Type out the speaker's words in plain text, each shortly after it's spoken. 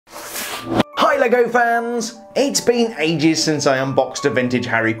LEGO fans! It's been ages since I unboxed a vintage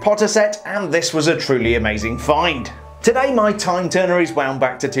Harry Potter set, and this was a truly amazing find. Today my time turner is wound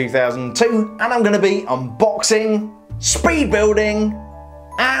back to 2002, and I'm going to be unboxing, speed building,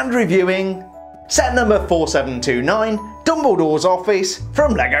 and reviewing set number 4729, Dumbledore's Office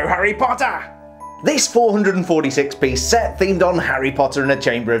from LEGO Harry Potter. This 446-piece set themed on Harry Potter and the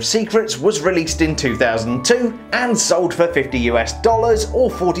Chamber of Secrets was released in 2002 and sold for $50 US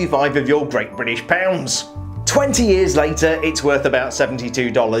or 45 of your Great British pounds. 20 years later, it's worth about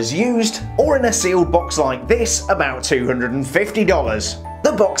 $72 used, or in a sealed box like this, about $250.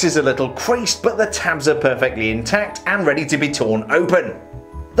 The box is a little creased, but the tabs are perfectly intact and ready to be torn open.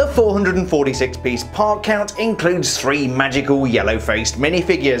 The 446-piece part count includes 3 magical yellow-faced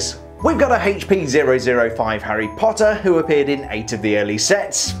minifigures. We've got a HP005 Harry Potter, who appeared in 8 of the early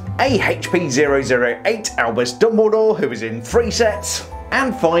sets, a HP008 Albus Dumbledore, who is in 3 sets,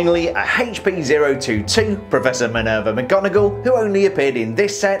 and finally a HP022 Professor Minerva McGonagall, who only appeared in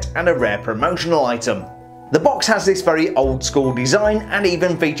this set and a rare promotional item. The box has this very old school design and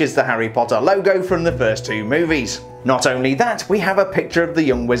even features the Harry Potter logo from the first 2 movies. Not only that, we have a picture of the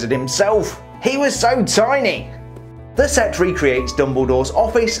young wizard himself. He was so tiny! The set recreates Dumbledore's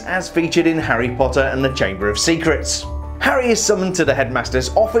office as featured in Harry Potter and the Chamber of Secrets. Harry is summoned to the headmaster's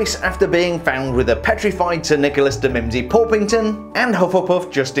office after being found with a petrified Sir Nicholas de Mimsy-Porpington and Hufflepuff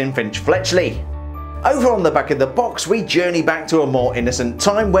Justin Finch-Fletchley. Over on the back of the box, we journey back to a more innocent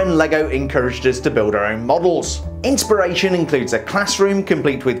time when LEGO encouraged us to build our own models. Inspiration includes a classroom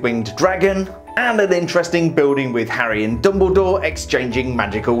complete with winged dragon, and an interesting building with Harry and Dumbledore exchanging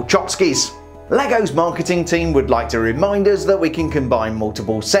magical chotskis. LEGO's marketing team would like to remind us that we can combine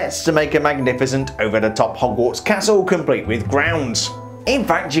multiple sets to make a magnificent over-the-top Hogwarts castle complete with grounds. In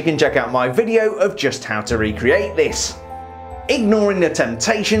fact, you can check out my video of just how to recreate this. Ignoring the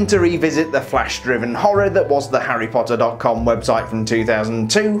temptation to revisit the flash-driven horror that was the HarryPotter.com website from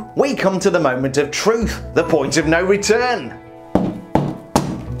 2002, we come to the moment of truth, the point of no return.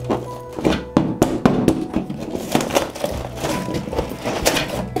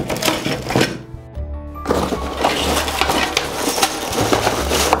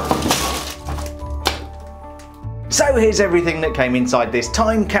 So here's everything that came inside this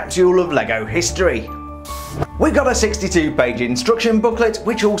time capsule of LEGO history. We've got a 62-page instruction booklet,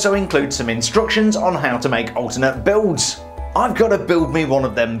 which also includes some instructions on how to make alternate builds. I've got to build me one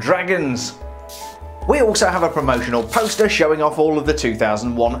of them dragons. We also have a promotional poster showing off all of the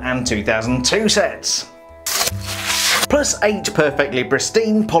 2001 and 2002 sets. Plus 8 perfectly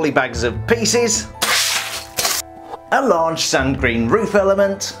pristine polybags of pieces, a large sand green roof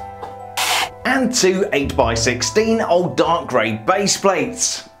element, and 2 8x16 old dark grey base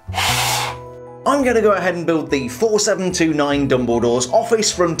plates. I'm going to go ahead and build the 4729 Dumbledore's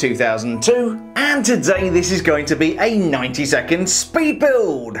Office from 2002, and today this is going to be a 90-second speed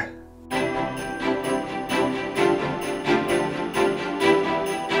build.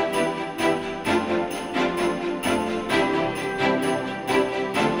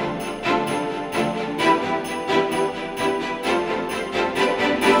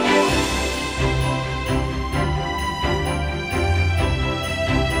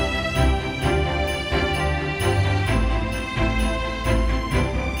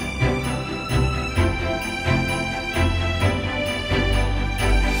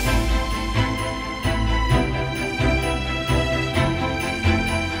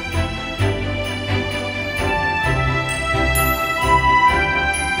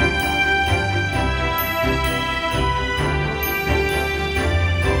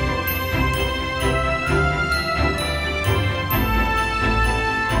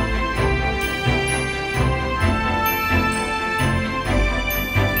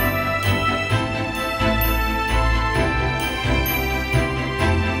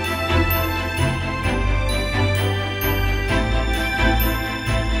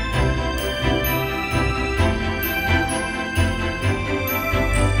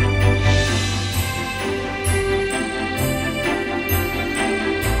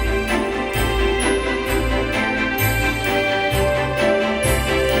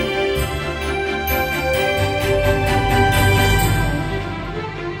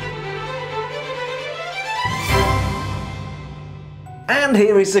 And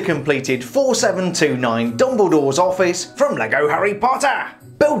here is the completed 4729 Dumbledore's Office from LEGO Harry Potter.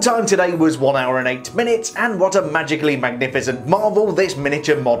 Build time today was 1 hour and 8 minutes, and what a magically magnificent marvel this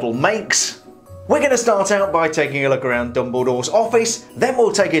miniature model makes. We're going to start out by taking a look around Dumbledore's office, then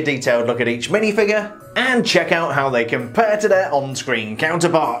we'll take a detailed look at each minifigure, and check out how they compare to their on-screen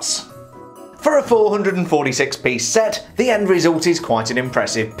counterparts. For a 446 piece set, the end result is quite an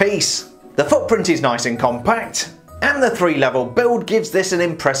impressive piece. The footprint is nice and compact, and the 3-level build gives this an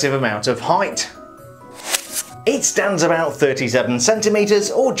impressive amount of height. It stands about 37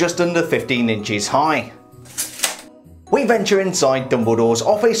 centimeters or just under 15 inches high. We venture inside Dumbledore's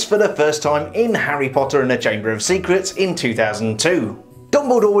office for the first time in Harry Potter and the Chamber of Secrets in 2002.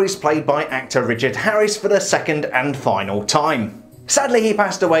 Dumbledore is played by actor Richard Harris for the second and final time. Sadly, he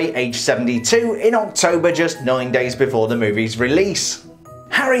passed away aged 72 in October, just 9 days before the movie's release.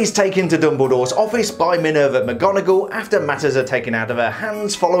 Harry is taken to Dumbledore's office by Minerva McGonagall after matters are taken out of her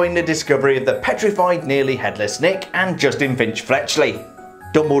hands following the discovery of the petrified, nearly headless Nick and Justin Finch-Fletchley.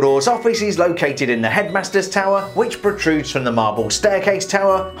 Dumbledore's office is located in the Headmaster's Tower, which protrudes from the marble staircase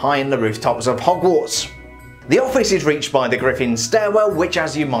tower high in the rooftops of Hogwarts. The office is reached by the Griffin stairwell, which,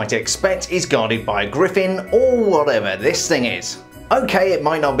 as you might expect, is guarded by a griffin or whatever this thing is. Okay, it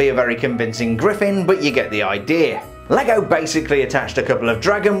might not be a very convincing griffin, but you get the idea. LEGO basically attached a couple of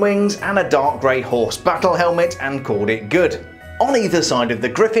dragon wings and a dark grey horse battle helmet and called it good. On either side of the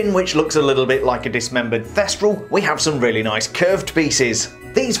griffin, which looks a little bit like a dismembered thestral, we have some really nice curved pieces.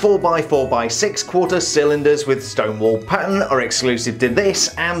 These 4x4x6 quarter cylinders with stonewall pattern are exclusive to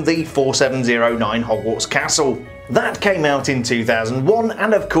this and the 4709 Hogwarts Castle. That came out in 2001,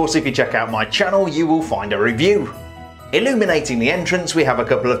 and of course if you check out my channel you will find a review. Illuminating the entrance we have a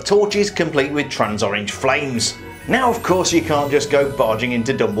couple of torches complete with trans-orange flames. Now of course you can't just go barging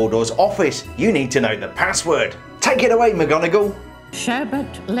into Dumbledore's office, you need to know the password. Take it away, McGonagall!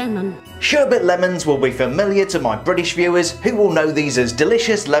 Sherbet lemon. Sherbet lemons will be familiar to my British viewers, who will know these as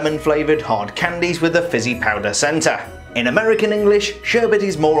delicious lemon flavoured hard candies with a fizzy powder centre. In American English, sherbet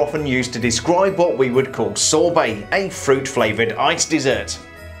is more often used to describe what we would call sorbet, a fruit flavoured ice dessert.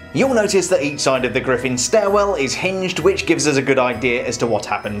 You'll notice that each side of the Griffin stairwell is hinged, which gives us a good idea as to what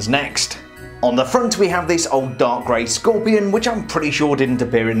happens next. On the front we have this old dark grey scorpion, which I'm pretty sure didn't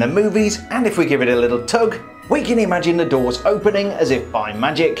appear in the movies, and if we give it a little tug, we can imagine the doors opening as if by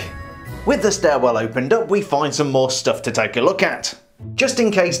magic. With the stairwell opened up, we find some more stuff to take a look at. Just in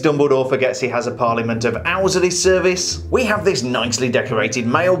case Dumbledore forgets he has a parliament of owls at his service, we have this nicely decorated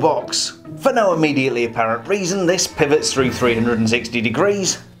mailbox. For no immediately apparent reason, this pivots through 360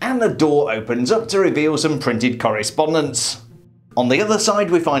 degrees, and the door opens up to reveal some printed correspondence. On the other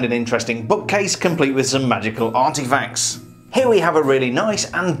side we find an interesting bookcase complete with some magical artifacts. Here we have a really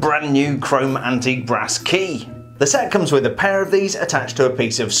nice and brand new chrome antique brass key. The set comes with a pair of these attached to a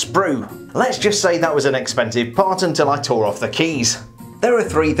piece of sprue. Let's just say that was an expensive part until I tore off the keys. There are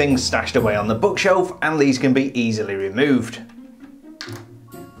 3 things stashed away on the bookshelf, and these can be easily removed.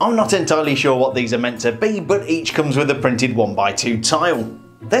 I'm not entirely sure what these are meant to be, but each comes with a printed 1x2 tile.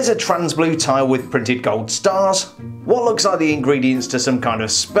 There's a trans blue tile with printed gold stars, what looks like the ingredients to some kind of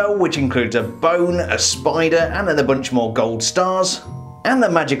spell, which includes a bone, a spider, and then a bunch more gold stars. And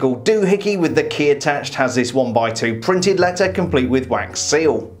the magical doohickey with the key attached has this 1x2 printed letter complete with wax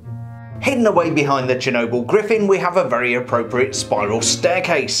seal. Hidden away behind the Chernobyl Griffin we have a very appropriate spiral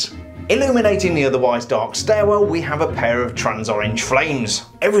staircase. Illuminating the otherwise dark stairwell we have a pair of trans-orange flames.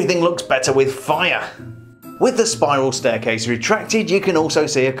 Everything looks better with fire. With the spiral staircase retracted, you can also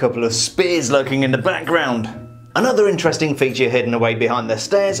see a couple of spears lurking in the background. Another interesting feature hidden away behind the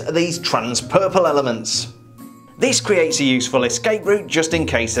stairs are these trans-purple elements. This creates a useful escape route just in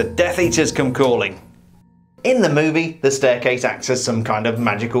case the Death Eaters come calling. In the movie, the staircase acts as some kind of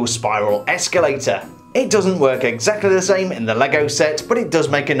magical spiral escalator. It doesn't work exactly the same in the LEGO set, but it does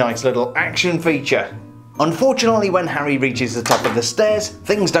make a nice little action feature. Unfortunately, when Harry reaches the top of the stairs,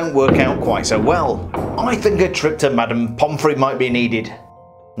 things don't work out quite so well. I think a trip to Madame Pomfrey might be needed.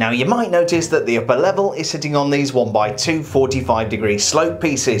 Now you might notice that the upper level is sitting on these 1x2 45-degree slope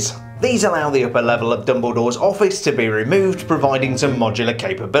pieces. These allow the upper level of Dumbledore's office to be removed, providing some modular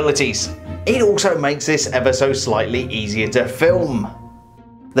capabilities. It also makes this ever so slightly easier to film.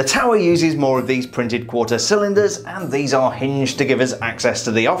 The tower uses more of these printed quarter cylinders, and these are hinged to give us access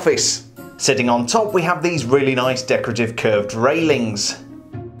to the office. Sitting on top we have these really nice decorative curved railings.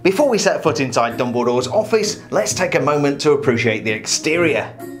 Before we set foot inside Dumbledore's office, let's take a moment to appreciate the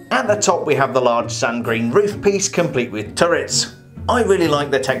exterior. At the top we have the large sand green roof piece complete with turrets. I really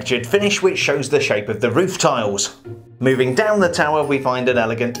like the textured finish, which shows the shape of the roof tiles. Moving down the tower we find an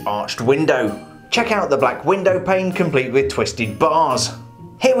elegant arched window. Check out the black window pane complete with twisted bars.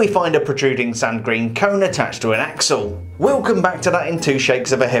 Here we find a protruding sand green cone attached to an axle. We'll come back to that in 2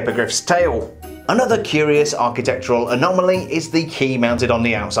 shakes of a hippogriff's tail. Another curious architectural anomaly is the key mounted on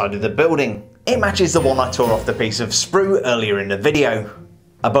the outside of the building. It matches the one I tore off the piece of sprue earlier in the video.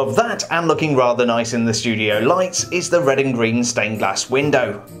 Above that, and looking rather nice in the studio lights, is the red and green stained glass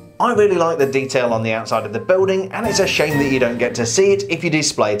window. I really like the detail on the outside of the building, and it's a shame that you don't get to see it if you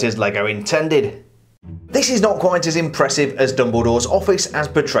display it as LEGO intended. This is not quite as impressive as Dumbledore's office as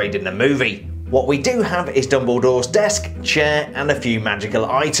portrayed in the movie. What we do have is Dumbledore's desk, chair, and a few magical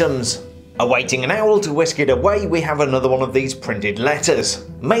items. Awaiting an owl to whisk it away, we have another one of these printed letters.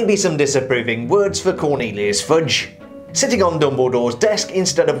 Maybe some disapproving words for Cornelius Fudge. Sitting on Dumbledore's desk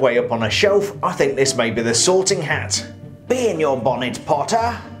instead of way up on a shelf, I think this may be the sorting hat. Be in your bonnet,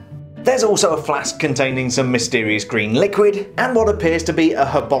 Potter. There's also a flask containing some mysterious green liquid, and what appears to be a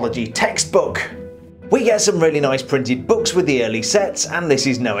herbology textbook. We get some really nice printed books with the early sets, and this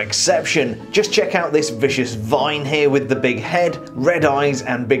is no exception. Just check out this vicious vine here with the big head, red eyes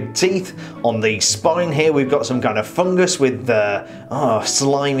and big teeth. On the spine here we've got some kind of fungus with the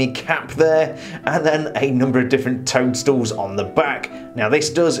slimy cap there, and then a number of different toadstools on the back. Now this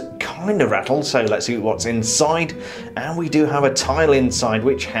does kind of rattle, so let's see what's inside. And we do have a tile inside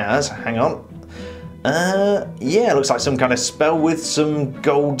which has, hang on, yeah, looks like some kind of spell with some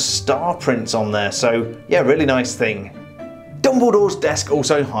gold star prints on there, so yeah, really nice thing. Dumbledore's desk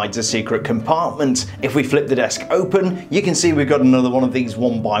also hides a secret compartment. If we flip the desk open, you can see we've got another one of these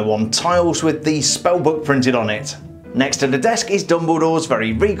 1x1 tiles with the spellbook printed on it. Next to the desk is Dumbledore's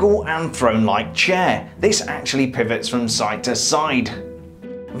very regal and throne-like chair. This actually pivots from side to side.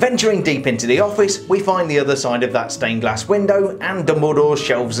 Venturing deep into the office, we find the other side of that stained glass window and Dumbledore's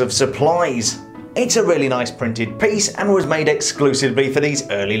shelves of supplies. It's a really nice printed piece and was made exclusively for these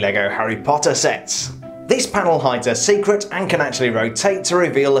early LEGO Harry Potter sets. This panel hides a secret and can actually rotate to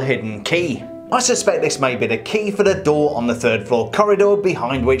reveal a hidden key. I suspect this may be the key for the door on the 3rd floor corridor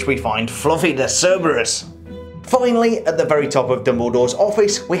behind which we find Fluffy the Cerberus. Finally, at the very top of Dumbledore's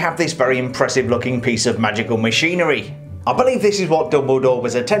office, we have this very impressive looking piece of magical machinery. I believe this is what Dumbledore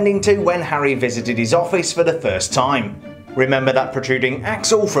was attending to when Harry visited his office for the first time. Remember that protruding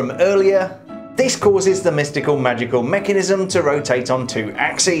axle from earlier? This causes the mystical magical mechanism to rotate on 2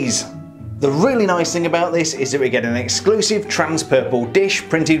 axes. The really nice thing about this is that we get an exclusive trans-purple dish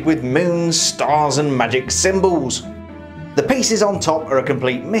printed with moons, stars and magic symbols. The pieces on top are a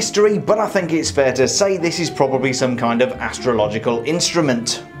complete mystery, but I think it's fair to say this is probably some kind of astrological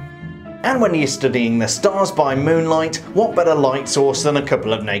instrument. And when you're studying the stars by moonlight, what better light source than a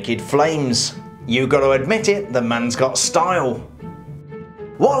couple of naked flames? You gotta admit it, the man's got style.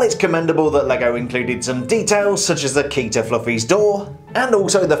 While it's commendable that LEGO included some details such as the key to Fluffy's door, and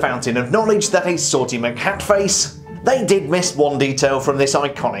also the fountain of knowledge that is Sorty McHatface, they did miss one detail from this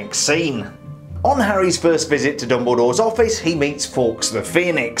iconic scene. On Harry's first visit to Dumbledore's office, he meets Fawkes the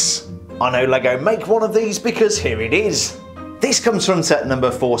Phoenix. I know LEGO make one of these because here it is. This comes from set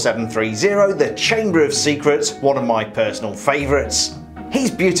number 4730, the Chamber of Secrets, one of my personal favourites. He's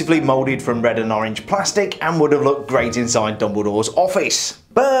beautifully moulded from red and orange plastic and would have looked great inside Dumbledore's office.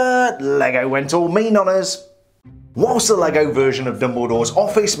 But LEGO went all mean on us. Whilst the LEGO version of Dumbledore's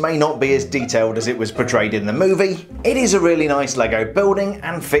office may not be as detailed as it was portrayed in the movie, it is a really nice LEGO building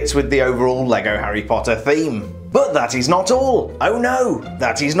and fits with the overall LEGO Harry Potter theme. But that is not all. Oh no,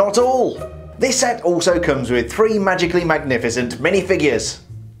 that is not all. This set also comes with 3 magically magnificent minifigures.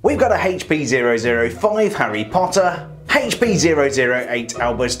 We've got a HP005 Harry Potter, HP008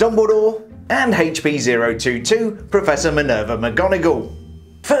 Albus Dumbledore, and HP022 Professor Minerva McGonagall.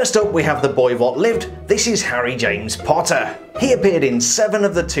 First up we have the boy what lived. This is Harry James Potter. He appeared in 7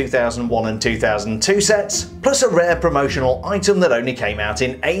 of the 2001 and 2002 sets, plus a rare promotional item that only came out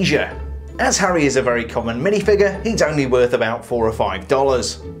in Asia. As Harry is a very common minifigure, he's only worth about $4 or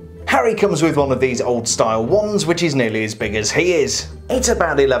 $5. Harry comes with one of these old style wands which is nearly as big as he is. It's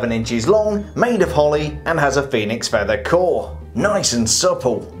about 11 inches long, made of holly, and has a phoenix feather core. Nice and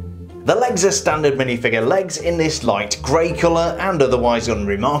supple. The legs are standard minifigure legs in this light grey colour and otherwise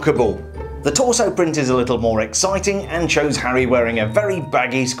unremarkable. The torso print is a little more exciting and shows Harry wearing a very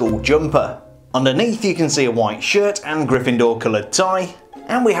baggy school jumper. Underneath you can see a white shirt and Gryffindor coloured tie.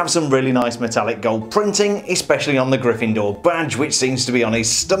 And we have some really nice metallic gold printing, especially on the Gryffindor badge, which seems to be on his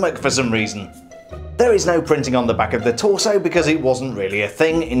stomach for some reason. There is no printing on the back of the torso because it wasn't really a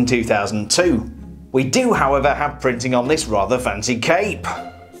thing in 2002. We do however have printing on this rather fancy cape.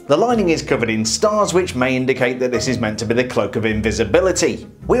 The lining is covered in stars which may indicate that this is meant to be the cloak of invisibility.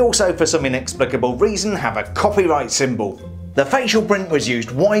 We also for some inexplicable reason have a copyright symbol. The facial print was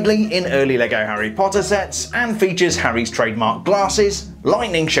used widely in early LEGO Harry Potter sets and features Harry's trademark glasses,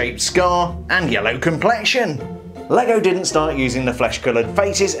 lightning shaped scar and yellow complexion. LEGO didn't start using the flesh coloured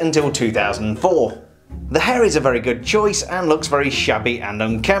faces until 2004. The hair is a very good choice and looks very shabby and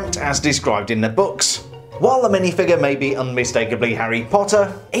unkempt as described in the books. While the minifigure may be unmistakably Harry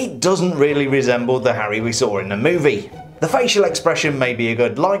Potter, it doesn't really resemble the Harry we saw in the movie. The facial expression may be a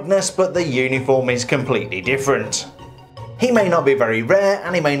good likeness, but the uniform is completely different. He may not be very rare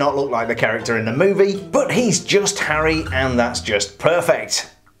and he may not look like the character in the movie, but he's just Harry and that's just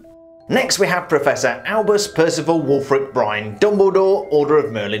perfect. Next we have Professor Albus Percival Wulfric Brian Dumbledore, Order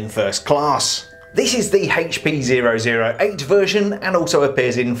of Merlin First Class. This is the HP008 version and also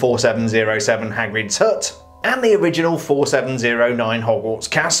appears in 4707 Hagrid's Hut and the original 4709 Hogwarts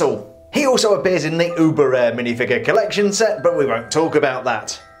Castle. He also appears in the uber rare minifigure collection set, but we won't talk about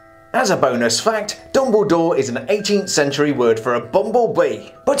that. As a bonus fact, Dumbledore is an 18th century word for a bumblebee,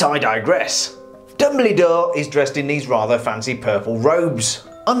 but I digress. Dumbledore is dressed in these rather fancy purple robes.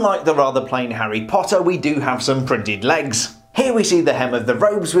 Unlike the rather plain Harry Potter, we do have some printed legs. Here we see the hem of the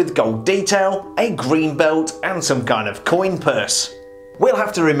robes with gold detail, a green belt and some kind of coin purse. We'll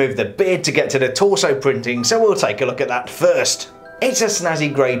have to remove the beard to get to the torso printing, so we'll take a look at that first. It's a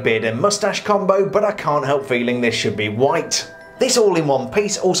snazzy grey beard and moustache combo, but I can't help feeling this should be white. This all-in-one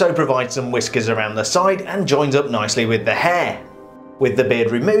piece also provides some whiskers around the side and joins up nicely with the hair. With the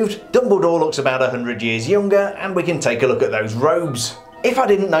beard removed, Dumbledore looks about 100 years younger and we can take a look at those robes. If I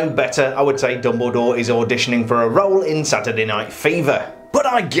didn't know better, I would say Dumbledore is auditioning for a role in Saturday Night Fever. But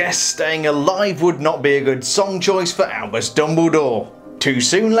I guess Staying Alive would not be a good song choice for Albus Dumbledore. Too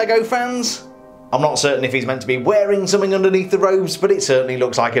soon, LEGO fans? I'm not certain if he's meant to be wearing something underneath the robes, but it certainly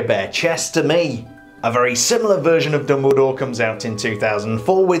looks like a bare chest to me. A very similar version of Dumbledore comes out in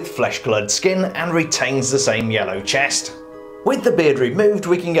 2004 with flesh-coloured skin and retains the same yellow chest. With the beard removed,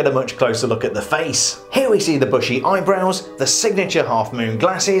 we can get a much closer look at the face. Here we see the bushy eyebrows, the signature half-moon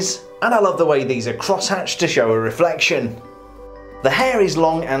glasses, and I love the way these are cross-hatched to show a reflection. The hair is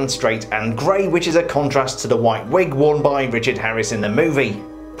long and straight and grey, which is a contrast to the white wig worn by Richard Harris in the movie.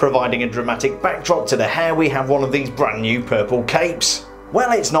 Providing a dramatic backdrop to the hair, we have one of these brand new purple capes.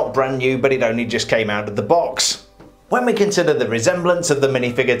 Well, it's not brand new, but it only just came out of the box. When we consider the resemblance of the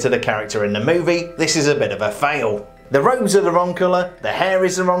minifigure to the character in the movie, this is a bit of a fail. The robes are the wrong colour, the hair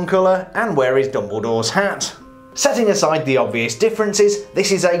is the wrong colour, and where is Dumbledore's hat? Setting aside the obvious differences,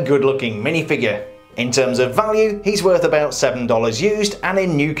 this is a good looking minifigure. In terms of value, he's worth about $7 used, and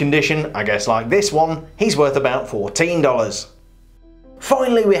in new condition, I guess like this one, he's worth about $14.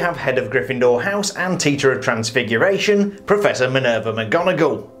 Finally, we have Head of Gryffindor House and Teacher of Transfiguration, Professor Minerva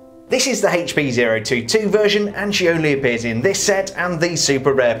McGonagall. This is the HP022 version and she only appears in this set and the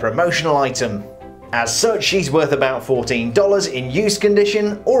super rare promotional item. As such, she's worth about $14 in used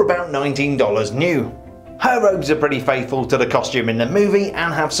condition or about $19 new. Her robes are pretty faithful to the costume in the movie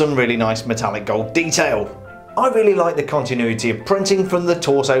and have some really nice metallic gold detail. I really like the continuity of printing from the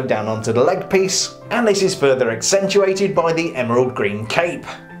torso down onto the leg piece, and this is further accentuated by the emerald green cape.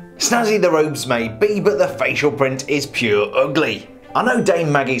 Snazzy the robes may be, but the facial print is pure ugly. I know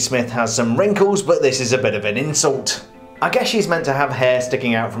Dame Maggie Smith has some wrinkles, but this is a bit of an insult. I guess she's meant to have hair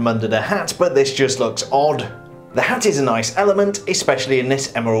sticking out from under the hat, but this just looks odd. The hat is a nice element, especially in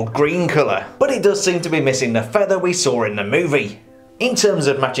this emerald green colour, but it does seem to be missing the feather we saw in the movie. In terms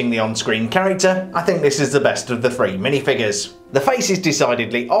of matching the on-screen character, I think this is the best of the three minifigures. The face is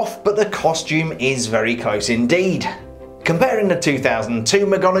decidedly off, but the costume is very close indeed. Comparing the 2002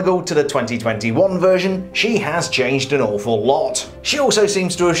 McGonagall to the 2021 version, she has changed an awful lot. She also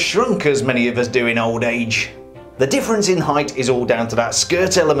seems to have shrunk as many of us do in old age. The difference in height is all down to that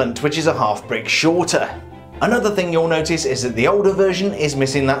skirt element, which is a half brick shorter. Another thing you'll notice is that the older version is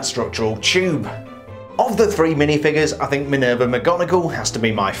missing that structural tube. Of the three minifigures, I think Minerva McGonagall has to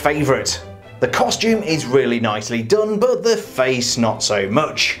be my favourite. The costume is really nicely done, but the face not so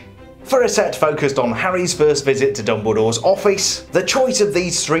much. For a set focused on Harry's first visit to Dumbledore's office, the choice of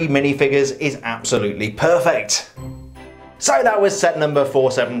these three minifigures is absolutely perfect. So that was set number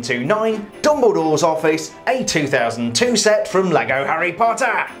 4729, Dumbledore's Office, a 2002 set from LEGO Harry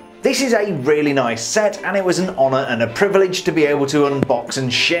Potter. This is a really nice set and it was an honour and a privilege to be able to unbox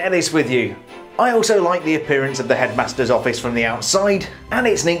and share this with you. I also like the appearance of the headmaster's office from the outside, and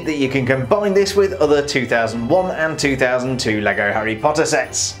it's neat that you can combine this with other 2001 and 2002 LEGO Harry Potter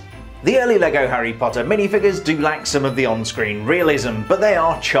sets. The early LEGO Harry Potter minifigures do lack some of the on-screen realism, but they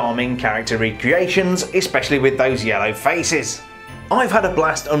are charming character recreations, especially with those yellow faces. I've had a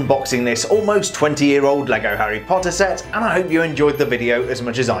blast unboxing this almost 20-year-old LEGO Harry Potter set, and I hope you enjoyed the video as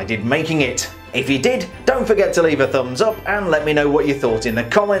much as I did making it. If you did, don't forget to leave a thumbs up and let me know what you thought in the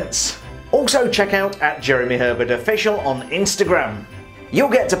comments. Also check out @JeremyHerbertOfficial on Instagram. You'll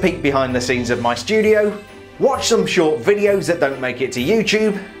get to peek behind the scenes of my studio, watch some short videos that don't make it to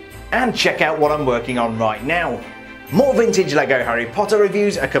YouTube, and check out what I'm working on right now. More vintage LEGO Harry Potter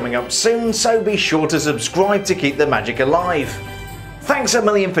reviews are coming up soon, so be sure to subscribe to keep the magic alive. Thanks a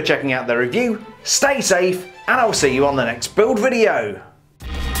million for checking out the review, stay safe, and I'll see you on the next build video.